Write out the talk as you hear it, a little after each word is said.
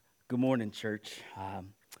Good morning, church.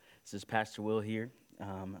 This is Pastor Will here.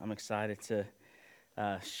 I'm excited to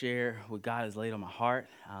share what God has laid on my heart.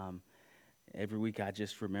 Every week I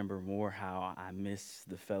just remember more how I miss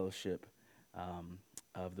the fellowship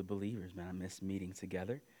of the believers, man. I miss meeting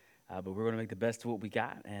together. But we're going to make the best of what we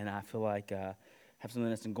got. And I feel like I have something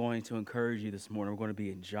that's going to encourage you this morning. We're going to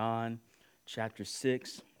be in John chapter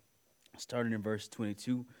 6, starting in verse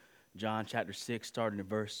 22. John chapter 6, starting in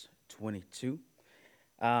verse 22.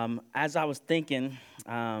 As I was thinking,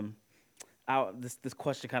 this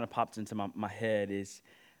question kind of popped into my head is,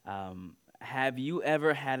 have you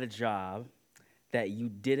ever had a job that you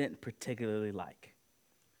didn't particularly like?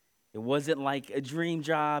 It wasn't like a dream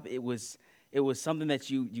job. It was something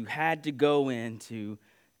that you had to go into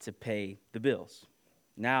to pay the bills.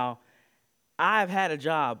 Now, I've had a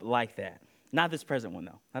job like that. Not this present one,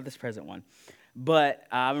 though. Not this present one. But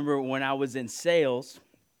I remember when I was in sales,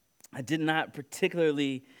 I did not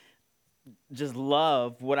particularly just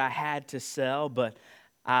love what I had to sell, but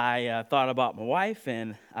I thought about my wife,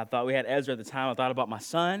 and I thought we had Ezra at the time. I thought about my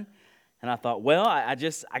son, and I thought, well, I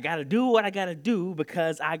got to do what I got to do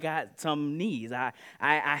because I got some needs. I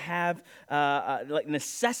have, like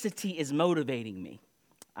necessity is motivating me.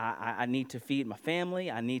 I need to feed my family.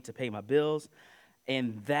 I need to pay my bills,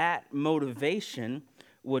 and that motivation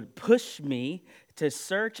would push me to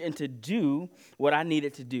search and to do what I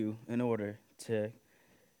needed to do in order to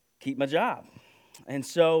keep my job. And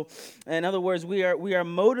so, in other words, we are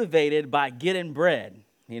motivated by getting bread,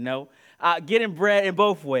 getting bread in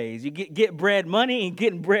both ways. You get bread money and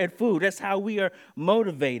getting bread food. That's how we are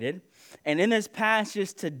motivated. And in this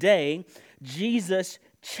passage today, Jesus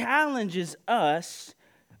challenges us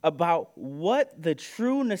about what the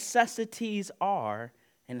true necessities are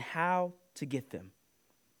and how to get them.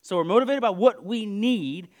 So we're motivated by what we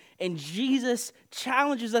need, and Jesus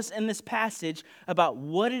challenges us in this passage about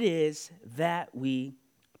what it is that we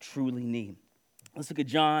truly need. Let's look at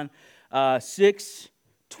John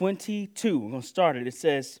 6:22. We're going to start it. It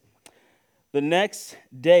says, "The next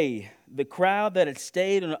day, the crowd that had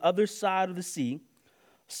stayed on the other side of the sea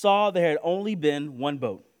saw there had only been one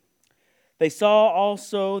boat. They saw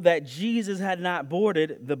also that Jesus had not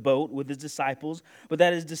boarded the boat with his disciples, but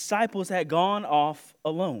that his disciples had gone off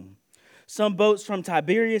alone. Some boats from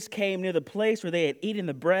Tiberias came near the place where they had eaten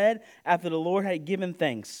the bread after the Lord had given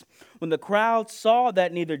thanks. When the crowd saw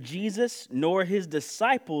that neither Jesus nor his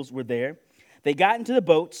disciples were there, they got into the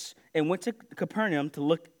boats and went to Capernaum to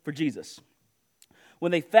look for Jesus.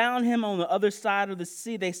 When they found him on the other side of the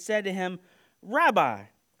sea, they said to him, 'Rabbi,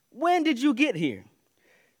 when did you get here?'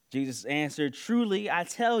 Jesus answered, 'Truly, I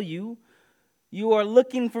tell you, you are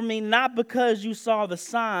looking for me not because you saw the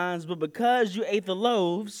signs, but because you ate the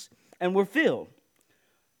loaves and were filled.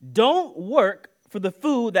 Don't work for the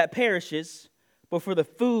food that perishes, but for the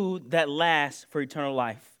food that lasts for eternal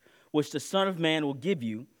life, which the Son of Man will give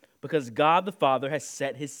you, because God the Father has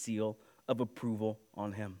set his seal of approval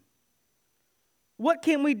on him.' 'What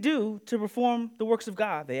can we do to perform the works of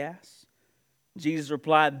God?' they asked. Jesus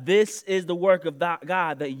replied, 'This is the work of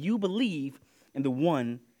God, that you believe in the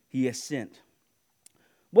one he has sent.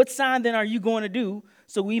 What sign then are you going to do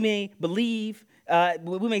so we may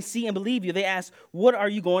see and believe you?' They asked, 'What are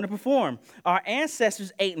you going to perform?' 'Our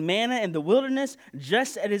ancestors ate manna in the wilderness,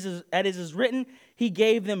 just as it is written, he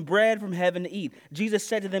gave them bread from heaven to eat.' Jesus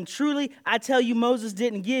said to them, 'Truly, I tell you, Moses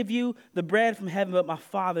didn't give you the bread from heaven, but my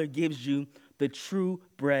Father gives you the true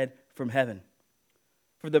bread from heaven.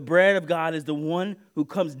 For the bread of God is the one who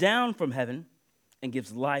comes down from heaven and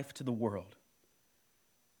gives life to the world.'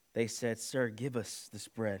 They said, 'Sir, give us this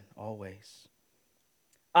bread always.'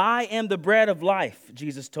 'I am the bread of life,'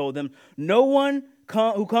 Jesus told them. 'No one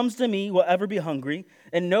who comes to me will ever be hungry,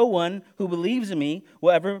 and no one who believes in me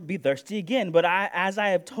will ever be thirsty again. But as I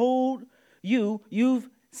have told you,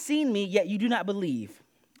 you've seen me, yet you do not believe.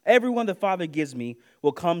 Everyone the Father gives me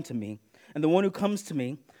will come to me, and the one who comes to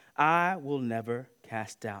me, I will never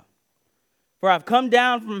cast out. For I've come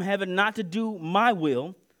down from heaven not to do my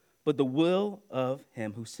will, but the will of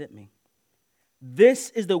him who sent me. This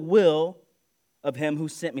is the will of him who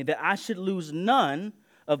sent me, that I should lose none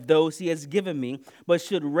of those he has given me, but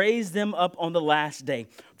should raise them up on the last day.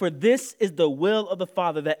 For this is the will of the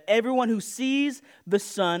Father, that everyone who sees the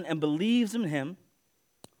Son and believes in him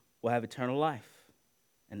will have eternal life,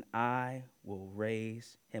 and I will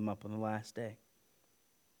raise him up on the last day.'"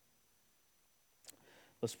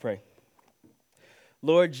 Let's pray.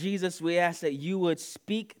 Lord Jesus, we ask that you would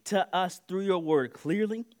speak to us through your word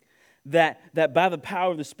clearly, that by the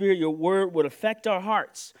power of the Spirit, your word would affect our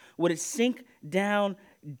hearts. Would it sink down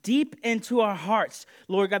deep into our hearts,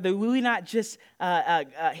 Lord God, that we not just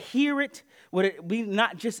hear it, would it be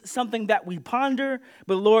not just something that we ponder,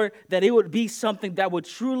 but Lord, that it would be something that would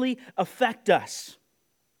truly affect us.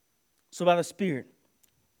 So by the Spirit,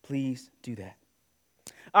 please do that.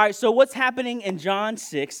 All right, so what's happening in John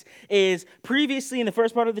 6 is previously in the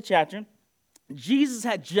first part of the chapter, Jesus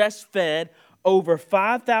had just fed over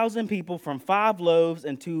 5,000 people from 5 loaves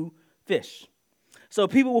and 2 fish. So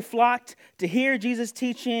people flocked to hear Jesus'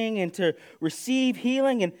 teaching and to receive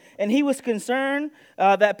healing. And he was concerned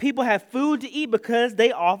that people had food to eat because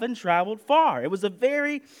they often traveled far. It was a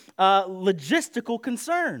very logistical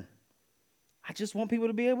concern. I just want people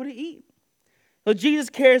to be able to eat. So Jesus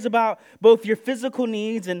cares about both your physical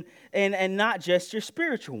needs and not just your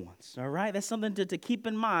spiritual ones, all right? That's something to keep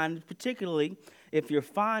in mind, particularly if you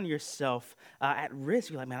find yourself at risk.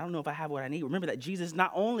 You're like, man, I don't know if I have what I need. Remember that Jesus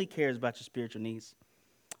not only cares about your spiritual needs,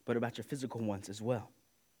 but about your physical ones as well.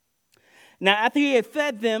 Now, after he had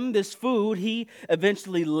fed them this food, he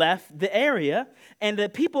eventually left the area, and the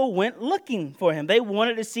people went looking for him. They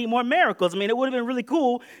wanted to see more miracles. I mean, it would have been really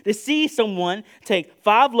cool to see someone take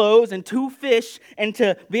 5 loaves and 2 fish and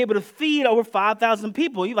to be able to feed over 5,000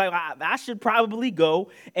 people. You're like, I should probably go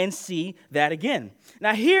and see that again.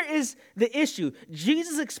 Now, here is the issue.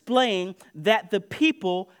 Jesus explained that the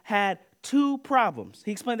people had 2 problems.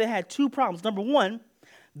 He explained they had 2 problems. Number 1,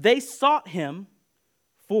 they sought him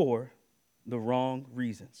for the wrong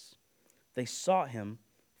reasons. They sought him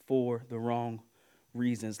for the wrong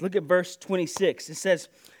reasons. Look at verse 26. It says,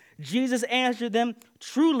 Jesus answered them,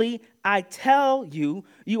 truly, I tell you,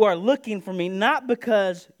 you are looking for me not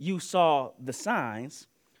because you saw the signs,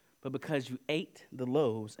 but because you ate the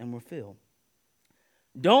loaves and were filled.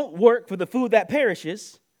 Don't work for the food that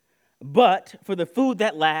perishes, but for the food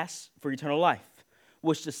that lasts for eternal life,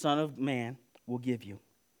 which the Son of Man will give you,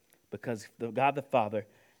 because God the Father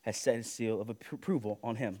has set his seal of approval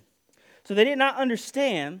on him. So they did not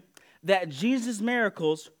understand that Jesus'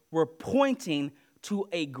 miracles were pointing to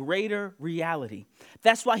a greater reality.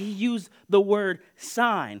 That's why he used the word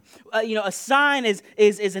sign. A sign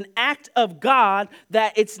is an act of God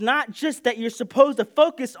that it's not just that you're supposed to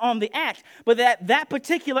focus on the act, but that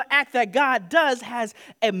particular act that God does has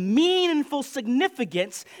a meaningful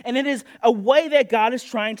significance, and it is a way that God is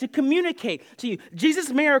trying to communicate to you. Jesus'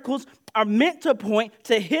 miracles are meant to point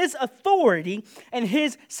to his authority and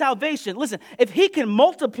his salvation. Listen, if he can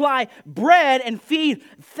multiply bread and feed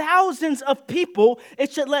thousands of people,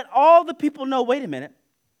 it should let all the people know, wait a minute,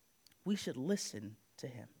 we should listen to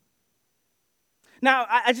him. Now,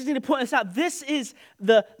 I just need to point this out. This is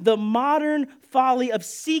the modern folly of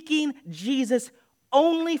seeking Jesus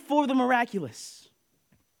only for the miraculous.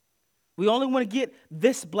 We only want to get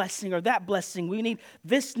this blessing or that blessing. We need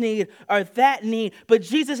this need or that need. But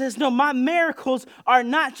Jesus says, no, my miracles are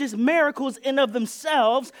not just miracles in of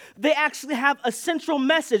themselves. They actually have a central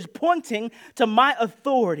message pointing to my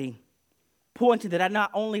authority, pointing that I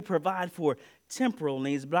not only provide for temporal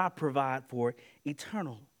needs, but I provide for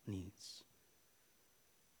eternal needs.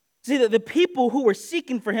 See, the people who were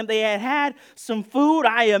seeking for him, they had some food.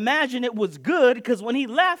 I imagine it was good because when he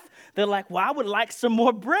left, they're like, well, I would like some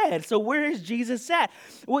more bread. So where is Jesus at?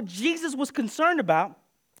 What Jesus was concerned about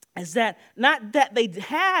is that not that they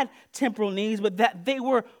had temporal needs, but that they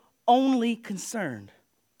were only concerned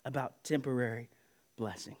about temporary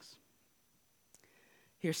blessings.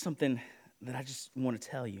 Here's something that I just want to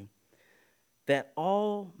tell you, that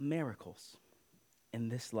all miracles in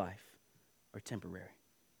this life are temporary.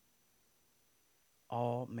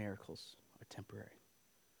 All miracles are temporary.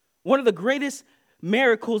 One of the greatest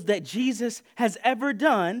miracles that Jesus has ever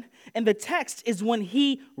done in the text is when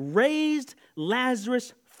he raised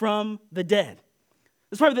Lazarus from the dead.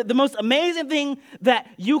 It's probably the most amazing thing that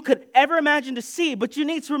you could ever imagine to see, but you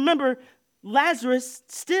need to remember Lazarus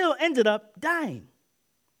still ended up dying.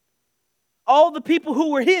 All the people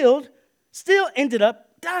who were healed still ended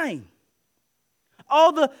up dying.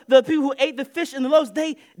 All the people who ate the fish and the loaves,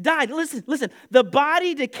 they died. Listen, the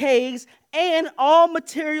body decays and all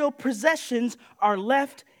material possessions are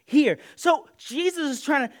left here. So Jesus is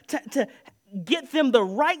trying to get them the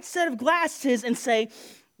right set of glasses and say,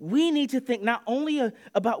 we need to think not only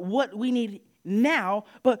about what we need now,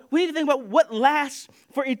 but we need to think about what lasts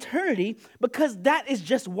for eternity, because that is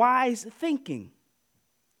just wise thinking.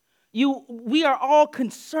 We are all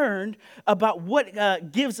concerned about what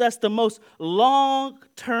gives us the most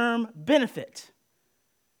long-term benefit.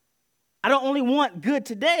 I don't only want good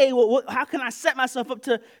today. Well, how can I set myself up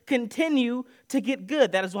to continue to get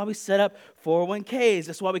good? That is why we set up 401ks.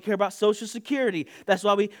 That's why we care about Social Security. That's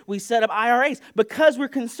why we set up IRAs, because we're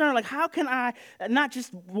concerned, like, how can I not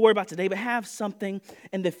just worry about today, but have something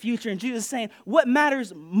in the future? And Jesus is saying, what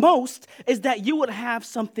matters most is that you would have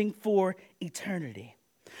something for eternity.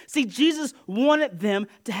 See, Jesus wanted them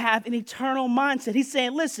to have an eternal mindset. He's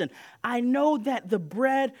saying, listen, I know that the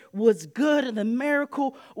bread was good and the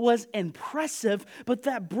miracle was impressive, but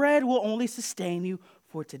that bread will only sustain you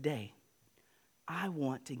for today. I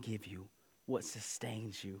want to give you what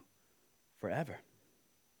sustains you forever.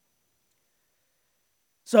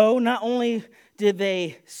 So not only did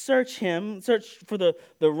they search for the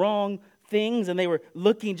wrong things, and they were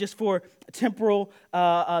looking just for temporal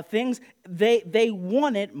things, they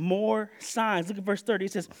wanted more signs. Look at verse 30.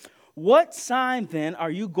 It says, what sign then are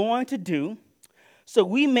you going to do so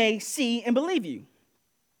we may see and believe you?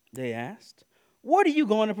 They asked. What are you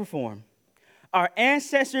going to perform? Our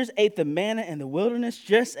ancestors ate the manna in the wilderness,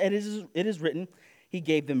 just as it is written, he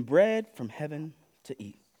gave them bread from heaven to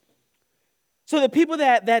eat. So the people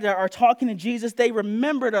that are talking to Jesus, they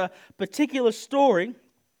remembered a particular story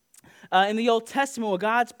in the Old Testament where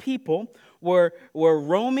God's people were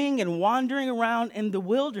roaming and wandering around in the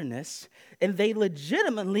wilderness, and they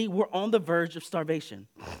legitimately were on the verge of starvation.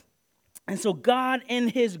 And so God, in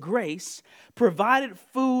his grace, provided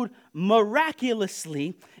food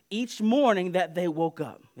miraculously each morning that they woke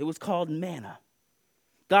up. It was called manna.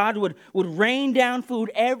 God would rain down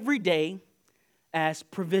food every day as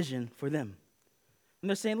provision for them. And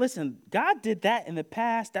they're saying, listen, God did that in the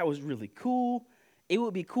past. That was really cool. It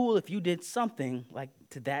would be cool if you did something like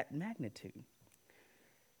to that magnitude.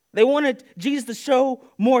 They wanted Jesus to show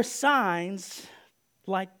more signs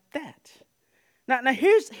like that. Now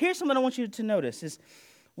here's something I want you to notice is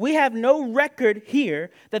we have no record here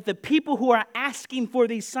that the people who are asking for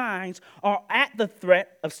these signs are at the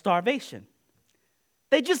threat of starvation.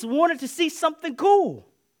 They just wanted to see something cool.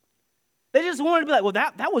 They just wanted to be like, well,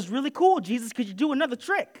 that was really cool, Jesus. Could you do another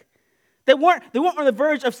trick? They weren't on the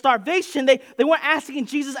verge of starvation. They weren't asking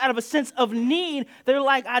Jesus out of a sense of need. They're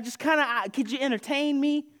like, could you entertain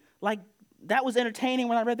me? Like, that was entertaining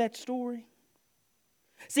when I read that story.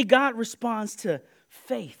 See, God responds to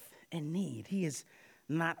faith and need. He is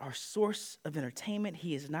not our source of entertainment.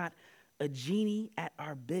 He is not a genie at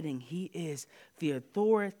our bidding. He is the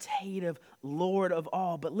authoritative Lord of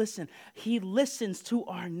all. But listen, he listens to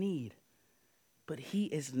our need, but he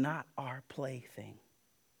is not our plaything.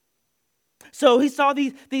 So he saw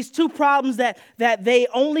these two problems that they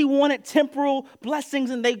only wanted temporal blessings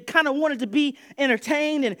and they kind of wanted to be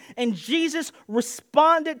entertained. And Jesus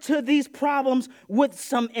responded to these problems with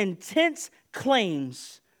some intense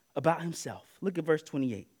claims about himself. Look at verse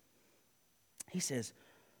 28. He says,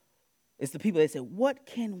 it's the people that say, what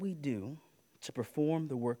can we do to perform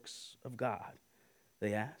the works of God?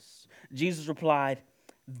 They asked. Jesus replied,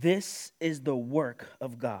 this is the work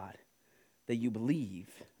of God, that you believe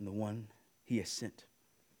in the one he has sent.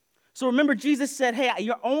 So remember, Jesus said, hey,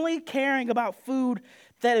 you're only caring about food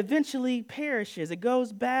that eventually perishes. It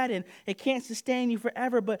goes bad and it can't sustain you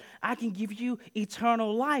forever, but I can give you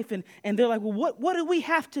eternal life. And they're like, well, what do we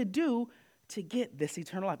have to do to get this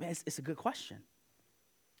eternal life? Man, it's a good question.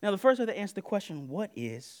 Now, the first way to answer the question, what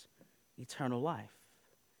is eternal life?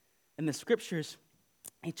 In the scriptures,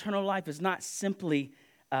 eternal life is not simply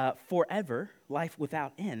forever, life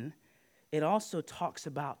without end. It also talks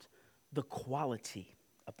about the quality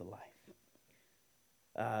of the life.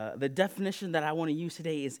 The definition that I want to use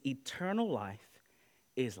today is eternal life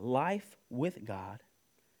is life with God,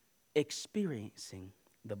 experiencing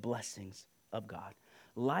the blessings of God.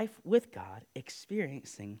 Life with God,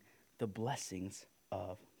 experiencing the blessings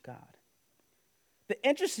of God. The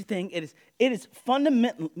interesting thing is it is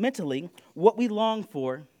fundamentally what we long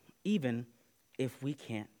for, even if we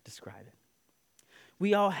can't describe it.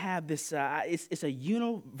 We all have this, it's a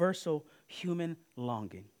universal human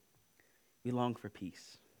longing. We long for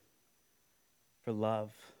peace, for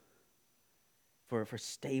love, for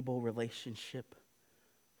stable relationship,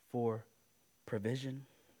 for provision.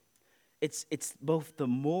 It's both the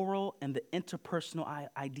moral and the interpersonal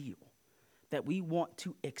ideal that we want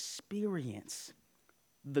to experience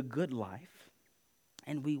the good life,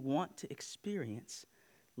 and we want to experience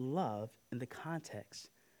love in the context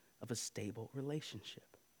of a stable relationship.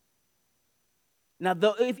 Now,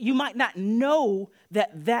 though, if you might not know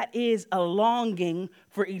that is a longing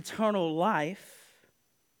for eternal life,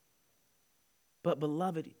 but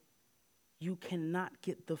beloved, you cannot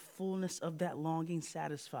get the fullness of that longing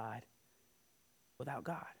satisfied without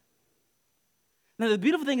God. Now, the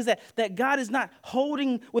beautiful thing is that God is not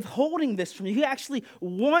withholding this from you. He actually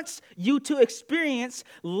wants you to experience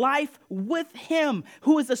life with him,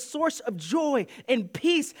 who is a source of joy and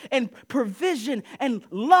peace and provision and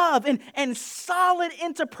love and solid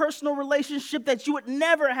interpersonal relationship that you would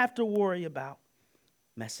never have to worry about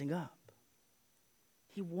messing up.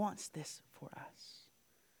 He wants this for us.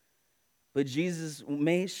 But Jesus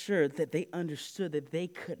made sure that they understood that they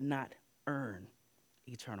could not earn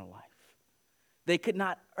eternal life. They could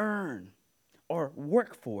not earn or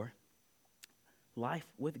work for life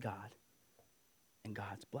with God and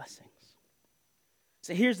God's blessings.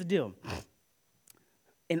 So here's the deal.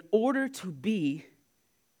 In order to be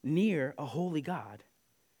near a holy God,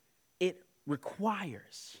 it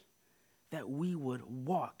requires that we would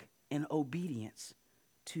walk in obedience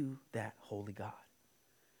to that holy God.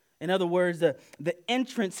 In other words, the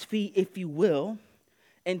entrance fee, if you will,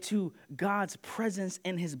 into God's presence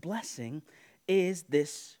and his blessing is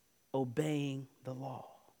this obeying the law.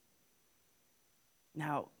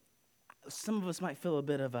 Now, some of us might feel a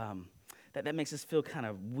bit of that makes us feel kind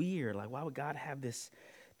of weird. Like, why would God have this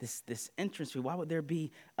entrance fee? Why would there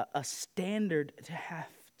be a standard to have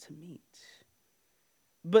to meet?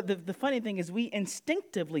 But the funny thing is, we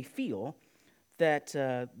instinctively feel that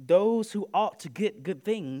those who ought to get good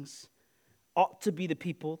things ought to be the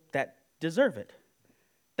people that deserve it.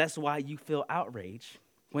 That's why you feel outraged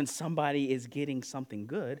when somebody is getting something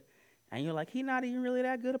good, and you're like, he's not even really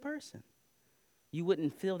that good a person. You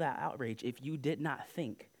wouldn't feel that outrage if you did not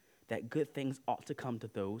think that good things ought to come to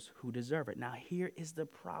those who deserve it. Now, here is the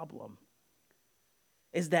problem,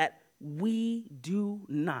 is that we do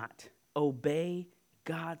not obey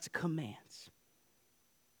God's commands.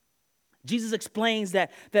 Jesus explains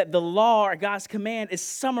that the law or God's command is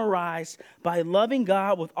summarized by loving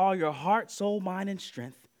God with all your heart, soul, mind, and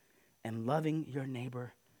strength, and loving your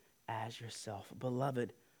neighbor as yourself.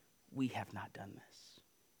 Beloved, we have not done this.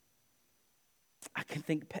 I can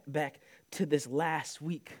think back to this last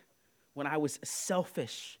week when I was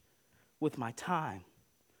selfish with my time,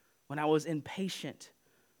 when I was impatient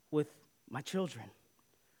with my children,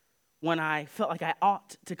 when I felt like I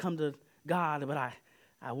ought to come to God, but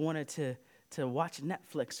I wanted to watch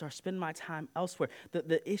Netflix or spend my time elsewhere.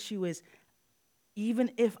 The issue is,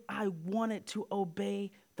 even if I wanted to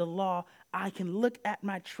obey the law, I can look at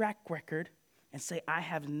my track record and say I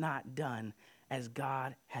have not done as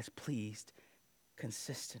God has pleased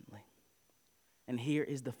consistently. And here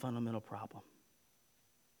is the fundamental problem.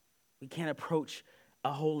 We can't approach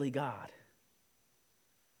a holy God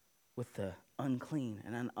with the unclean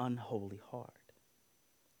and an unholy heart.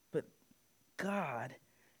 But God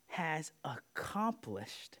has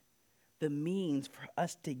accomplished the means for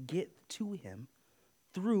us to get to him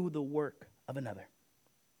through the work of another.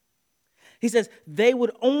 He says they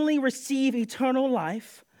would only receive eternal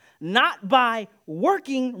life not by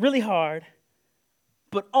working really hard,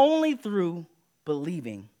 but only through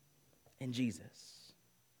believing in Jesus.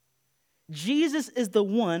 Jesus is the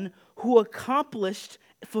one who accomplished,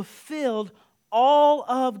 fulfilled all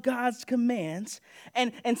of God's commands.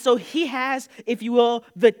 And so he has, if you will,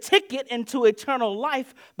 the ticket into eternal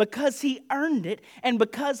life because he earned it. And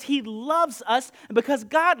because he loves us, and because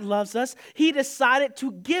God loves us, he decided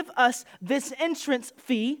to give us this entrance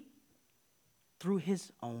fee through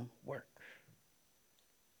his own work.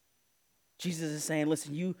 Jesus is saying,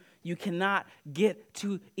 listen, you cannot get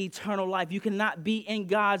to eternal life. You cannot be in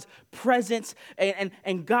God's presence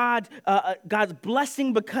and God's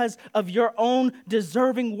blessing because of your own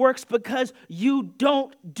deserving works, because you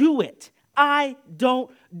don't do it. I don't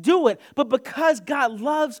do it. But because God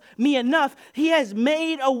loves me enough, he has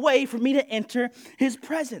made a way for me to enter his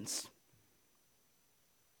presence.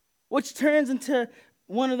 Which turns into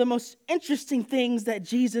one of the most interesting things that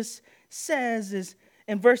Jesus says is,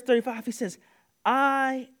 in verse 35, he says,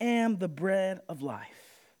 I am the bread of life.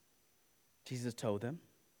 Jesus told them,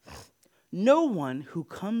 no one who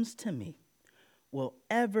comes to me will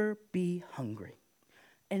ever be hungry,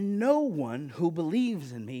 and no one who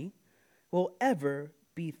believes in me will ever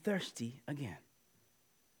be thirsty again.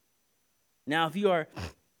 Now, if you are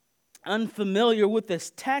unfamiliar with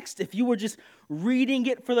this text, if you were just reading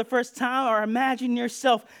it for the first time, or imagine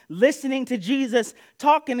yourself listening to Jesus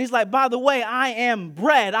talking, he's like, by the way, I am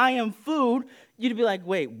bread, I am food, you'd be like,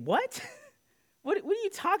 wait, what? What are you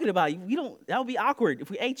talking about? That would be awkward if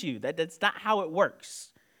we ate you. That's not how it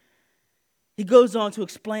works. He goes on to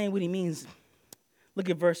explain what he means. Look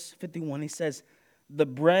at verse 51. He says, the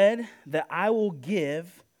bread that I will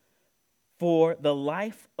give for the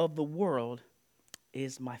life of the world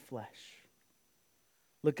is my flesh.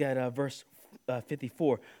 Look at verse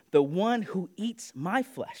 54. The one who eats my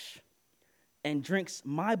flesh and drinks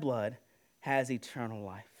my blood has eternal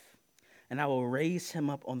life, and I will raise him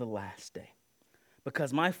up on the last day,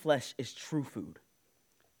 because my flesh is true food,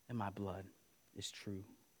 and my blood is true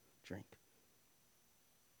drink.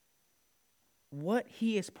 What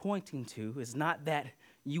he is pointing to is not that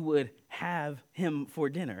you would have him for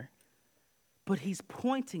dinner, but he's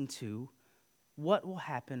pointing to what will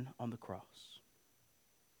happen on the cross.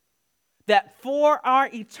 That for our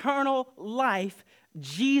eternal life,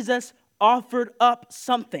 Jesus offered up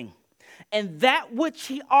something. And that which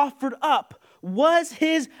he offered up was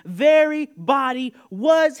his very body,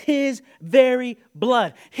 was his very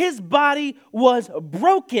blood. His body was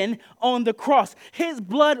broken on the cross. His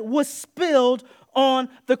blood was spilled on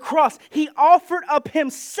the cross. He offered up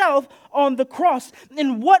himself on the cross.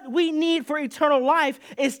 And what we need for eternal life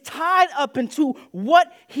is tied up into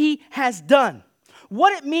what he has done.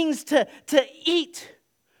 What it means to eat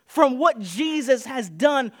from what Jesus has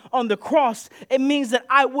done on the cross. It means that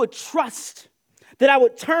I would trust, that I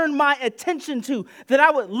would turn my attention to, that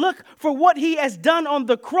I would look for what he has done on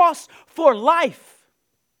the cross for life.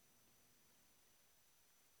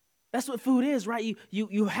 That's what food is, right?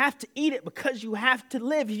 You have to eat it because you have to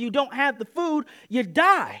live. If you don't have the food, you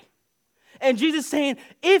die. And Jesus is saying,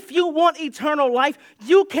 if you want eternal life,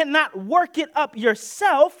 you cannot work it up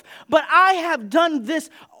yourself, but I have done this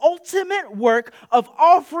ultimate work of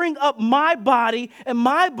offering up my body and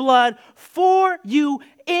my blood for you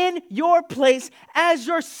in your place as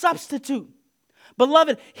your substitute.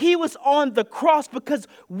 Beloved, he was on the cross because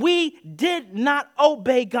we did not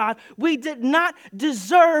obey God. We did not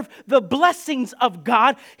deserve the blessings of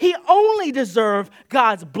God. He only deserved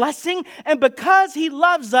God's blessing. And because he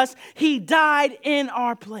loves us, he died in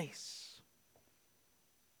our place.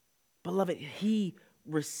 Beloved, he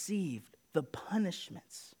received the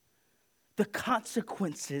punishments, the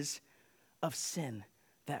consequences of sin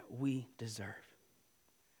that we deserve.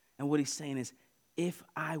 And what he's saying is, if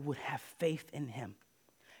I would have faith in him,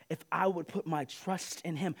 if I would put my trust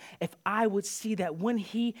in him, if I would see that when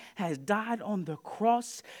he has died on the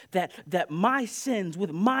cross, that my sins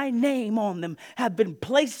with my name on them have been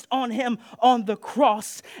placed on him on the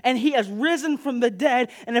cross, and he has risen from the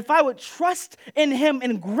dead, and if I would trust in him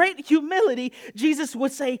in great humility, Jesus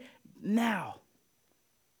would say, now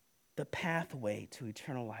the pathway to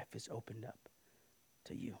eternal life is opened up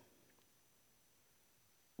to you.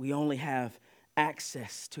 We only have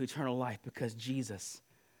access to eternal life because Jesus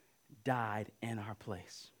died in our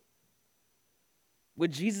place. What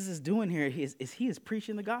Jesus is doing here is he is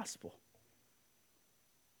preaching the gospel.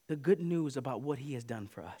 The good news about what he has done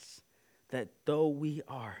for us. That though we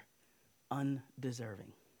are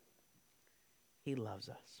undeserving, he loves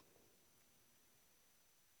us.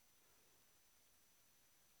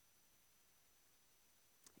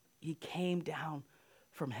 He came down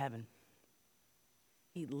from heaven.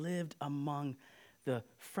 He lived among the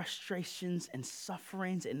frustrations and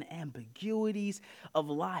sufferings and ambiguities of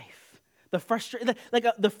life. The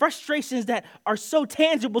frustrations that are so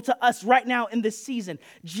tangible to us right now in this season.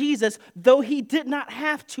 Jesus, though he did not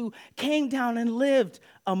have to, came down and lived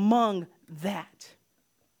among that.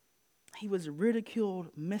 He was ridiculed,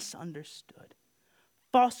 misunderstood,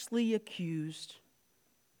 falsely accused,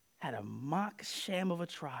 had a mock sham of a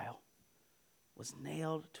trial, was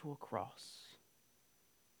nailed to a cross.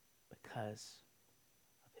 Because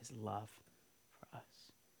of his love for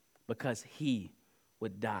us. Because he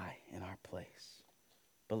would die in our place.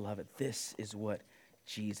 Beloved, this is what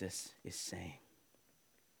Jesus is saying.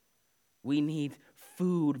 We need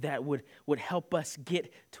food that would help us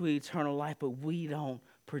get to eternal life, but we don't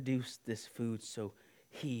produce this food, so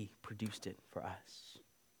he produced it for us.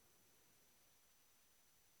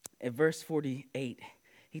 In verse 48,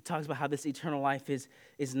 he talks about how this eternal life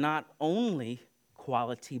is not only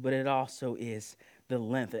quality, but it also is the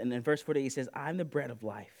length. And in verse 48, he says, I'm the bread of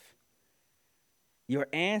life. Your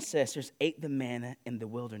ancestors ate the manna in the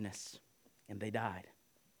wilderness, and they died.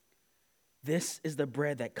 This is the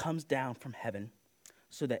bread that comes down from heaven,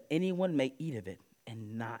 so that anyone may eat of it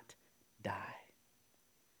and not die.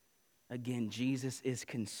 Again, Jesus is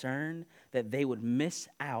concerned that they would miss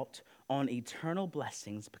out on eternal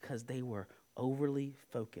blessings because they were overly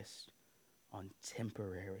focused on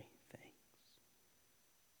temporary things.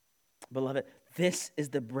 Beloved, this is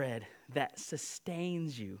the bread that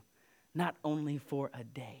sustains you, not only for a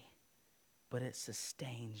day, but it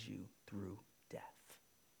sustains you through death.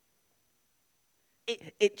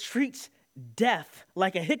 It treats death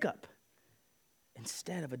like a hiccup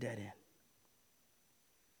instead of a dead end.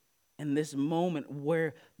 In this moment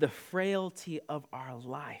where the frailty of our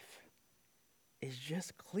life is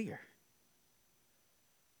just clear.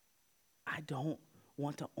 I don't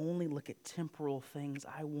want to only look at temporal things.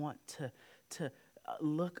 I want to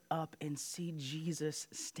look up and see Jesus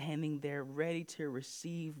standing there ready to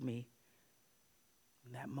receive me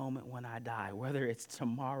in that moment when I die, whether it's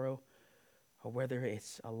tomorrow or whether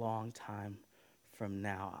it's a long time from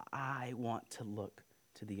now. I want to look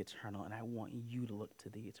to the eternal, and I want you to look to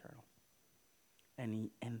the eternal.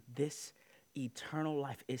 And this eternal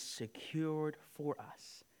life is secured for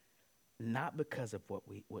us, not because of what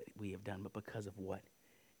we have done, but because of what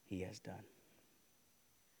he has done.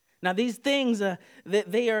 Now, these things,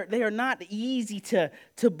 they are not easy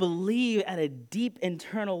to believe at a deep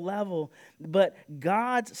internal level, but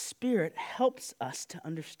God's Spirit helps us to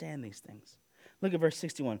understand these things. Look at verse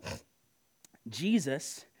 61.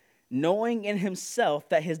 Jesus, knowing in himself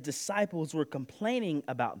that his disciples were complaining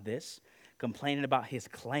about this, complaining about his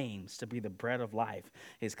claims to be the bread of life,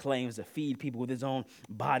 his claims to feed people with his own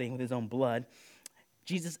body and with his own blood,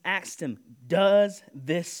 Jesus asked him, does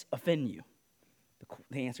this offend you?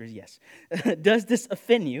 The answer is yes. Does this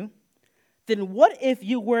offend you? Then what if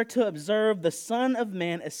you were to observe the Son of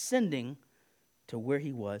Man ascending to where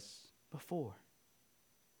he was before?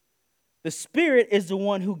 The Spirit is the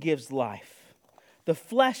one who gives life. The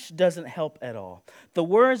flesh doesn't help at all. The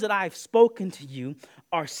words that I've spoken to you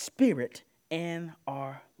are spirit and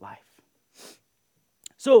are life.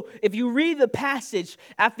 So if you read the passage,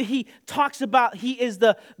 after he talks about he is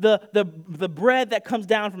the bread that comes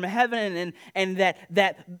down from heaven and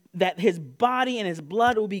that his body and his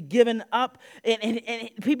blood will be given up,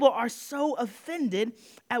 and people are so offended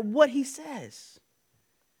at what he says.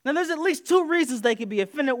 Now, there's at least two reasons they could be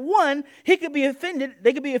offended. One, they could be offended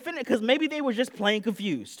because maybe they were just plain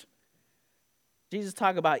confused. Jesus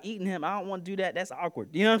talk about eating him. I don't want to do that. That's awkward.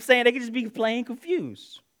 You know what I'm saying? They could just be plain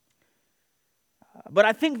confused. But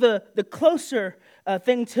I think the closer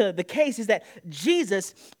thing to the case is that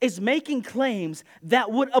Jesus is making claims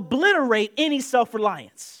that would obliterate any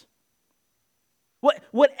self-reliance.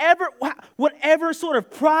 Whatever sort of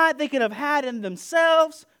pride they could have had in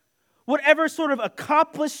themselves, whatever sort of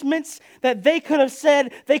accomplishments that they could have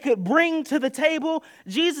said they could bring to the table,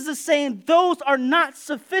 Jesus is saying those are not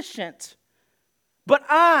sufficient, but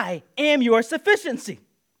I am your sufficiency.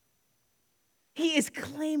 He is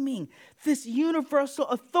claiming this universal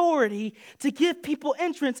authority to give people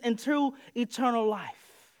entrance into eternal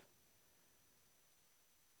life.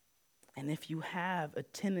 And if you have a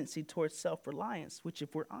tendency towards self-reliance, which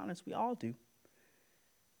if we're honest, we all do,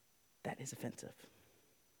 that is offensive.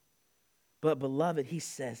 But beloved, he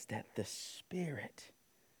says that the Spirit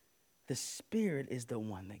is the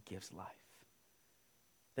one that gives life.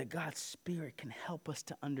 That God's Spirit can help us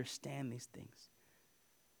to understand these things.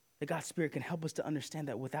 That God's Spirit can help us to understand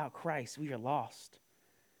that without Christ, we are lost.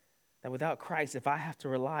 That without Christ, if I have to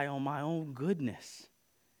rely on my own goodness,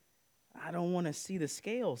 I don't want to see the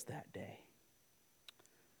scales that day.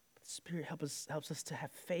 But the Spirit helps us to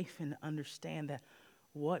have faith and understand that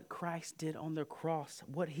what Christ did on the cross,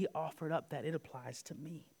 what he offered up, that it applies to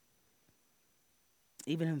me.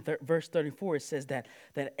 Even in verse 34, it says that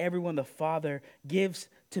everyone the Father gives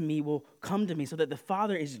to me will come to me, so that the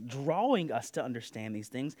Father is drawing us to understand these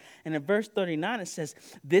things. And in verse 39, it says,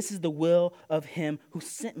 this is the will of him who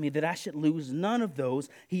sent me, that I should lose none of those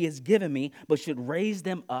he has given me, but should raise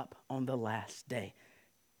them up on the last day.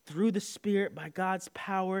 Through the Spirit, by God's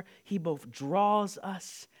power, he both draws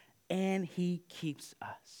us and he keeps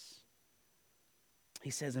us. He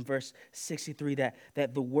says in verse 63 that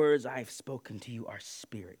the words I have spoken to you are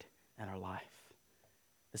spirit and are life.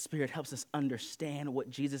 The Spirit helps us understand what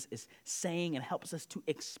Jesus is saying and helps us to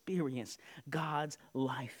experience God's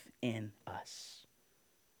life in us.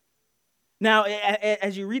 Now,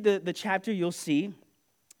 as you read the chapter, you'll see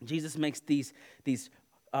Jesus makes these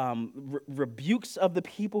rebukes of the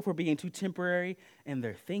people for being too temporary in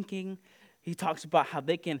their thinking. He talks about how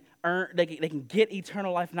they can get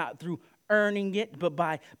eternal life not through earning it, but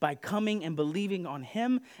by coming and believing on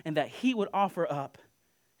him, and that he would offer up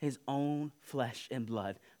his own flesh and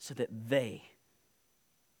blood so that they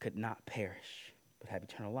could not perish, but have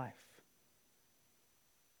eternal life.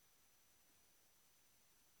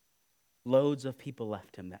 Loads of people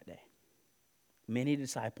left him that day. Many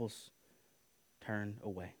disciples turned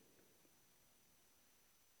away.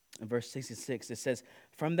 In verse 66, it says,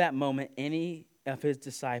 from that moment, many of his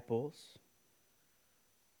disciples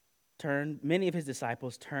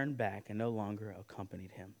turned back and no longer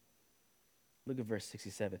accompanied him. Look at verse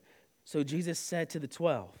 67. So Jesus said to the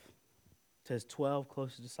 12, to his 12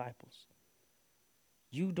 closest disciples,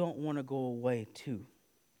 you don't want to go away too,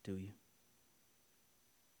 do you?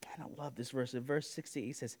 And I love this verse. In verse 68,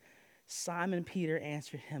 he says, Simon Peter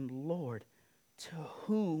answered him, Lord, to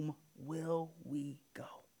whom will we go?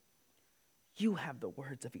 You have the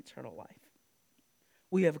words of eternal life.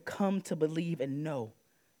 We have come to believe and know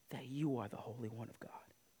that you are the Holy One of God.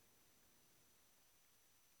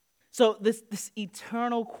 So this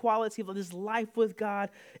eternal quality of this life with God,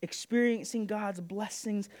 experiencing God's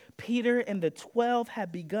blessings, Peter and the 12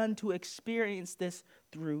 have begun to experience this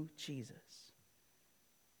through Jesus.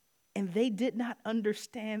 And they did not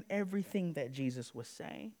understand everything that Jesus was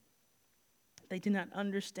saying. They did not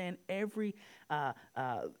understand every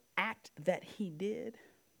act that he did,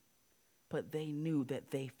 but they knew that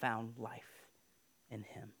they found life in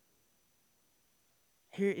him.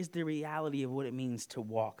 Here is the reality of what it means to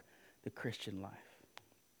walk the Christian life.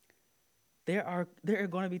 There are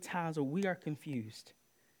going to be times where we are confused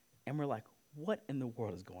and we're like, what in the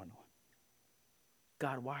world is going on?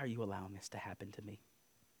 God, why are you allowing this to happen to me?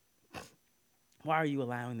 Why are you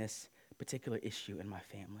allowing this particular issue in my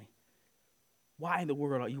family? Why in the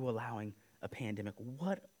world are you allowing a pandemic?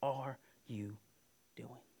 What are you doing?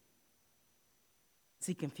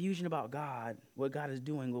 See, confusion about God, what God is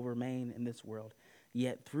doing, will remain in this world.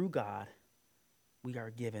 Yet through God, we are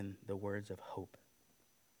given the words of hope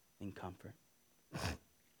and comfort.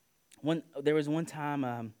 There was one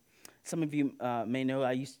time, some of you may know,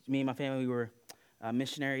 me and my family, we were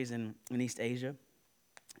missionaries in East Asia.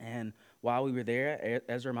 And while we were there,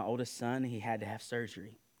 Ezra, my oldest son, he had to have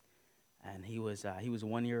surgery. And he was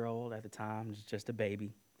 1 year old at the time, just a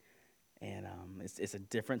baby. And it's a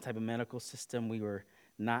different type of medical system. We were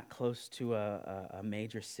not close to a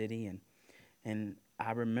major city. And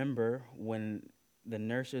I remember when the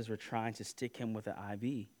nurses were trying to stick him with an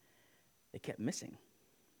IV, they kept missing.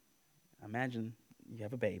 Imagine you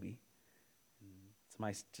have a baby, and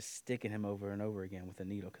somebody's just sticking him over and over again with a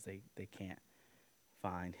needle because they can't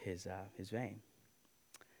find his vein.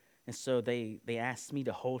 And so they asked me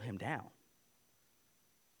to hold him down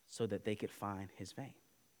so that they could find his vein.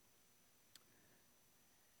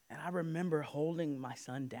 And I remember holding my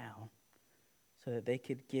son down so that they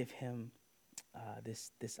could give him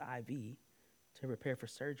this IV to prepare for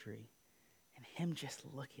surgery, and him just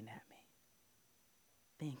looking at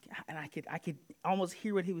me, and I could almost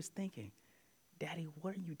hear what he was thinking. Daddy,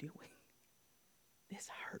 what are you doing? This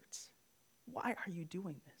hurts. Why are you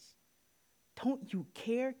doing this? Don't you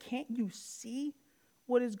care? Can't you see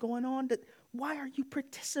what is going on? Why are you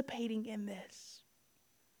participating in this?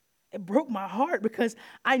 It broke my heart because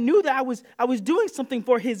I knew that I was doing something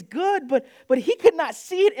for his good, but he could not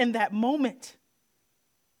see it in that moment.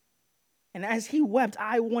 And as he wept,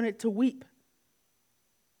 I wanted to weep.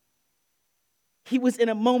 He was in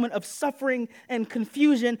a moment of suffering and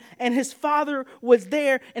confusion, and his father was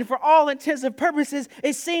there, and for all intents and purposes,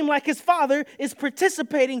 it seemed like his father is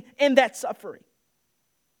participating in that suffering.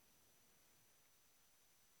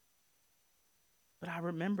 But I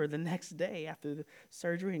remember the next day after the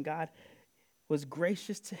surgery, and God was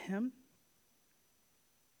gracious to him,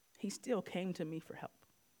 he still came to me for help.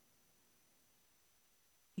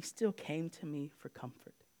 He still came to me for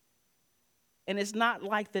comfort. And it's not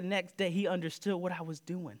like the next day he understood what I was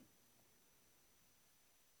doing.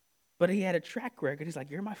 But he had a track record. He's like,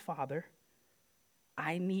 you're my father.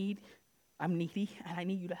 I'm needy, and I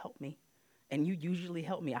need you to help me. And you usually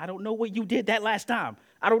help me. I don't know what you did that last time.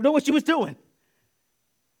 I don't know what you was doing.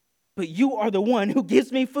 But you are the one who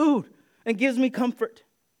gives me food and gives me comfort.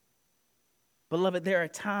 Beloved, there are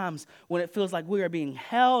times when it feels like we are being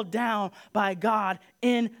held down by God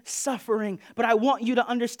in suffering. But I want you to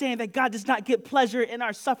understand that God does not get pleasure in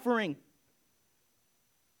our suffering.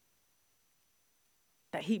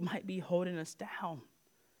 That he might be holding us down,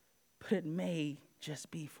 but it may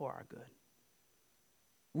just be for our good.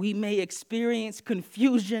 We may experience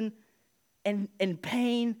confusion and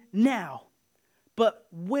pain now, but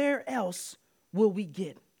where else will we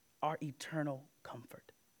get our eternal comfort?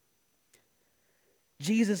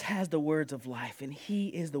 Jesus has the words of life, and he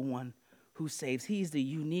is the one who saves. He is the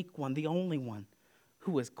unique one, the only one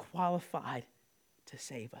who is qualified to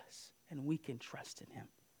save us, and we can trust in him.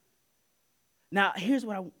 Now, here's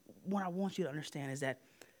what I want you to understand is that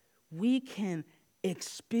we can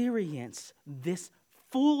experience this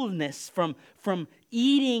fullness from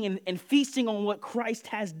eating and feasting on what Christ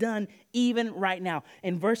has done even right now.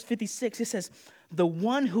 In verse 56, it says, the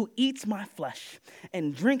one who eats my flesh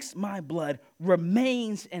and drinks my blood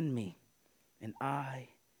remains in me, and I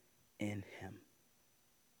in him.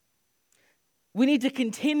 We need to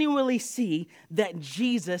continually see that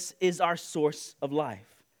Jesus is our source of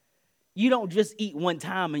life. You don't just eat one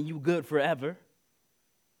time and you good forever.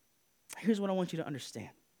 Here's what I want you to understand.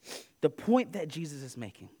 The point that Jesus is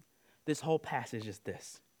making, this whole passage is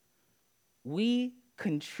this. We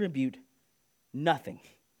contribute Nothing.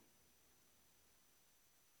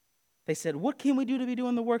 They said, what can we do to be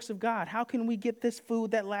doing the works of God? How can we get this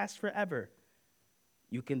food that lasts forever?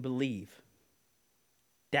 You can believe.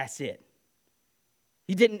 That's it.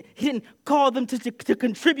 He didn't call them to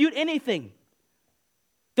contribute anything.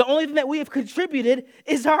 The only thing that we have contributed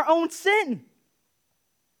is our own sin.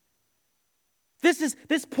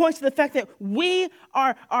 This points to the fact that we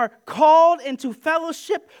are called into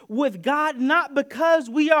fellowship with God not because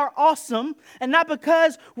we are awesome and not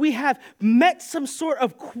because we have met some sort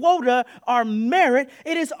of quota or merit.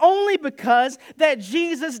 It is only because that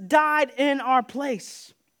Jesus died in our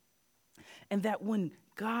place. And that when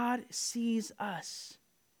God sees us,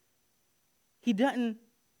 he doesn't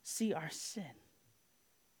see our sin.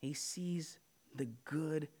 He sees the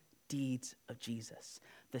good deeds of Jesus,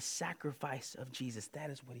 the sacrifice of Jesus. That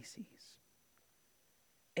is what he sees.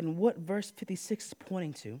 And what verse 56 is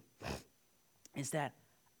pointing to is that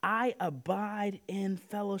I abide in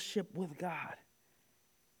fellowship with God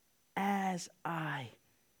as I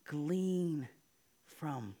glean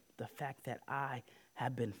from the fact that I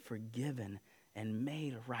have been forgiven and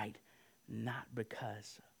made right, not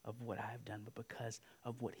because of what I have done, but because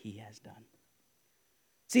of what he has done.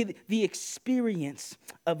 See, the experience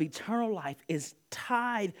of eternal life is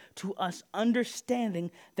tied to us understanding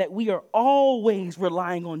that we are always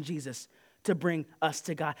relying on Jesus to bring us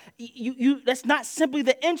to God. That's not simply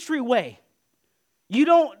the entryway. You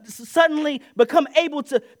don't suddenly become able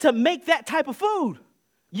to make that type of food.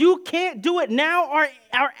 You can't do it now or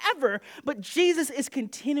ever, but Jesus is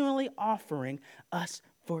continually offering us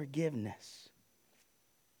forgiveness.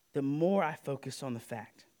 The more I focus on the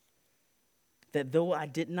fact that though I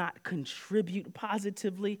did not contribute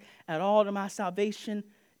positively at all to my salvation,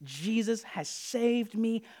 Jesus has saved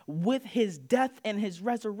me with his death and his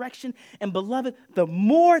resurrection. And beloved, the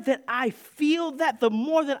more that I feel that, the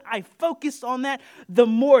more that I focus on that, the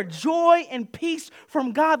more joy and peace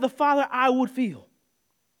from God the Father I would feel.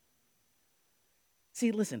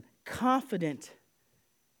 See, listen, confidence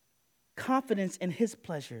in his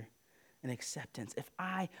pleasure and acceptance. If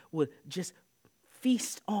I would just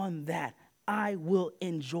feast on that, I will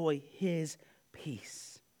enjoy his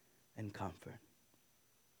peace and comfort.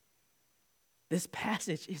 This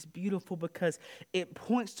passage is beautiful because it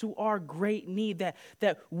points to our great need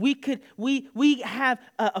that we have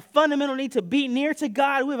a fundamental need to be near to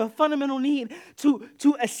God. We have a fundamental need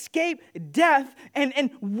to escape death,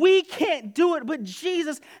 and we can't do it, but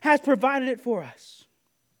Jesus has provided it for us.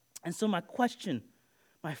 And so my question,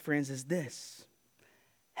 my friends, is this: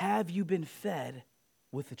 have you been fed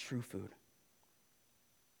with the true food?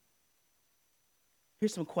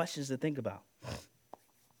 Here's some questions to think about.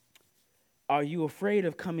 Are you afraid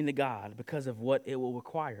of coming to God because of what it will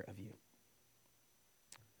require of you?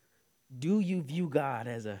 Do you view God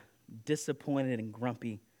as a disappointed and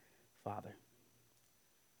grumpy father?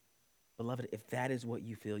 Beloved, if that is what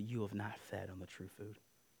you feel, you have not fed on the true food.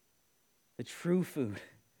 The true food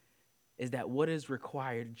is that what is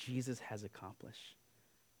required, Jesus has accomplished.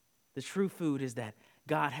 The true food is that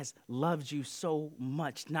God has loved you so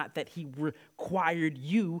much, not that he required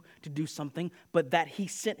you to do something, but that he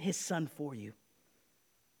sent his son for you.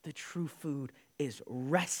 The true food is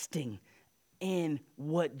resting in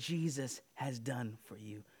what Jesus has done for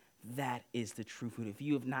you. That is the true food. If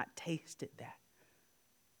you have not tasted that,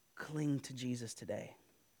 cling to Jesus today.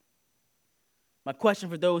 My question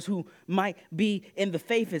for those who might be in the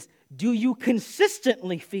faith is, do you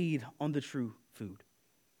consistently feed on the true food?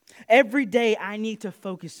 Every day I need to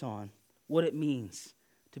focus on what it means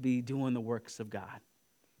to be doing the works of God.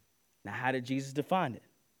 Now, how did Jesus define it?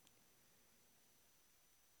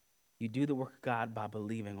 You do the work of God by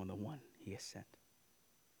believing on the one he has sent.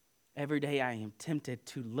 Every day I am tempted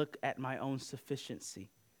to look at my own sufficiency,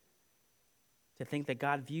 to think that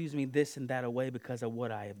God views me this and that away because of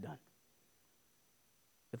what I have done.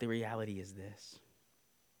 But the reality is this: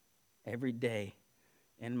 every day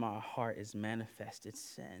in my heart is manifested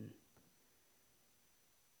sin.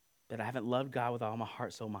 That I haven't loved God with all my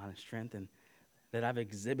heart, soul, mind, and strength, and that I've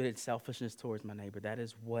exhibited selfishness towards my neighbor. That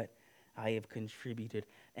is what I have contributed.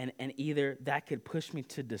 And either that could push me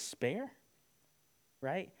to despair,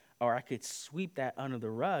 right? Or I could sweep that under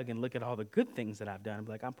the rug and look at all the good things that I've done and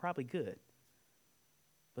be like, I'm probably good.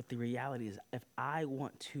 But the reality is, if I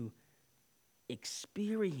want to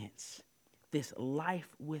experience this life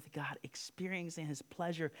with God, experiencing his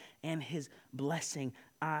pleasure and his blessing,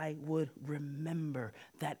 I would remember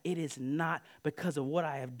that it is not because of what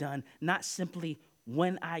I have done, not simply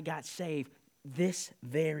when I got saved, this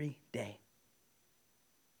very day.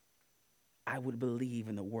 I would believe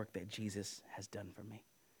in the work that Jesus has done for me.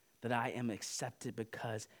 that I am accepted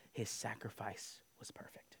because his sacrifice was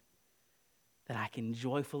perfect. That I can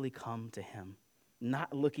joyfully come to him,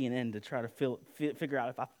 not looking in to try to figure out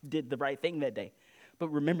if I did the right thing that day, but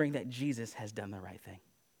remembering that Jesus has done the right thing.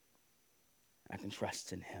 I can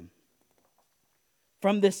trust in him.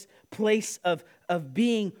 From this place of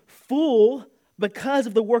being full because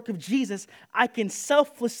of the work of Jesus, I can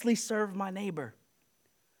selflessly serve my neighbor.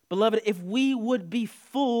 Beloved, if we would be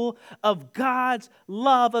full of God's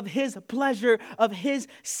love, of his pleasure, of his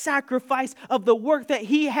sacrifice, of the work that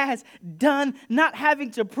he has done, not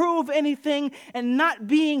having to prove anything and not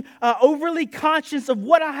being overly conscious of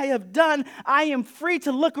what I have done, I am free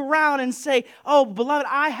to look around and say, oh, beloved,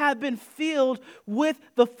 I have been filled with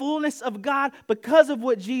the fullness of God because of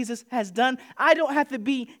what Jesus has done. I don't have to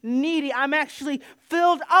be needy. I'm actually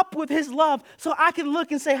filled up with his love, so I can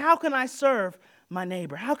look and say, how can I serve my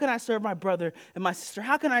neighbor? How can I serve my brother and my sister?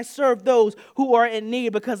 How can I serve those who are in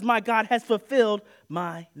need because my God has fulfilled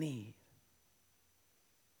my need?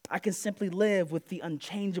 I can simply live with the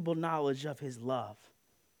unchangeable knowledge of his love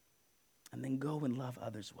and then go and love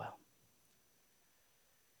others well.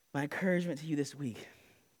 My encouragement to you this week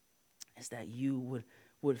is that you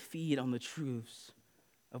would feed on the truths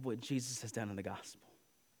of what Jesus has done in the gospel.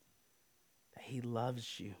 That he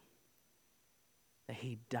loves you. That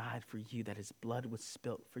he died for you, that his blood was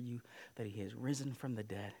spilt for you, that he has risen from the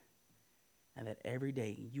dead, and that every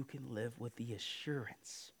day you can live with the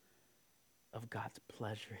assurance of God's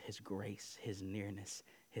pleasure, his grace, his nearness,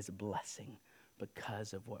 his blessing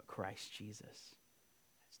because of what Christ Jesus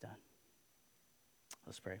has done.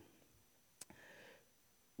 Let's pray.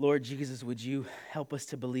 Lord Jesus, would you help us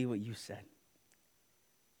to believe what you said?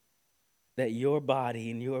 That your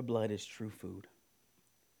body and your blood is true food.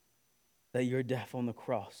 That your death on the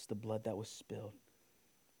cross, the blood that was spilled,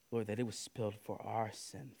 Lord, that it was spilled for our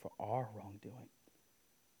sin, for our wrongdoing.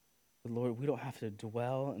 But Lord, we don't have to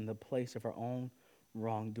dwell in the place of our own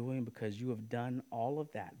wrongdoing because you have done all of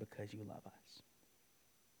that because you love us.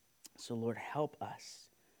 So Lord, help us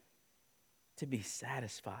to be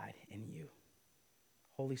satisfied in you.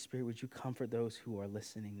 Holy Spirit, would you comfort those who are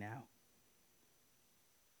listening now?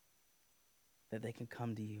 That they can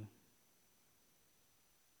come to you.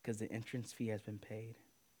 Because the entrance fee has been paid.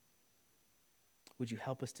 Would you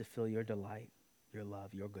help us to feel your delight, your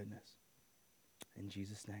love, your goodness? In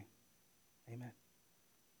Jesus' name, amen.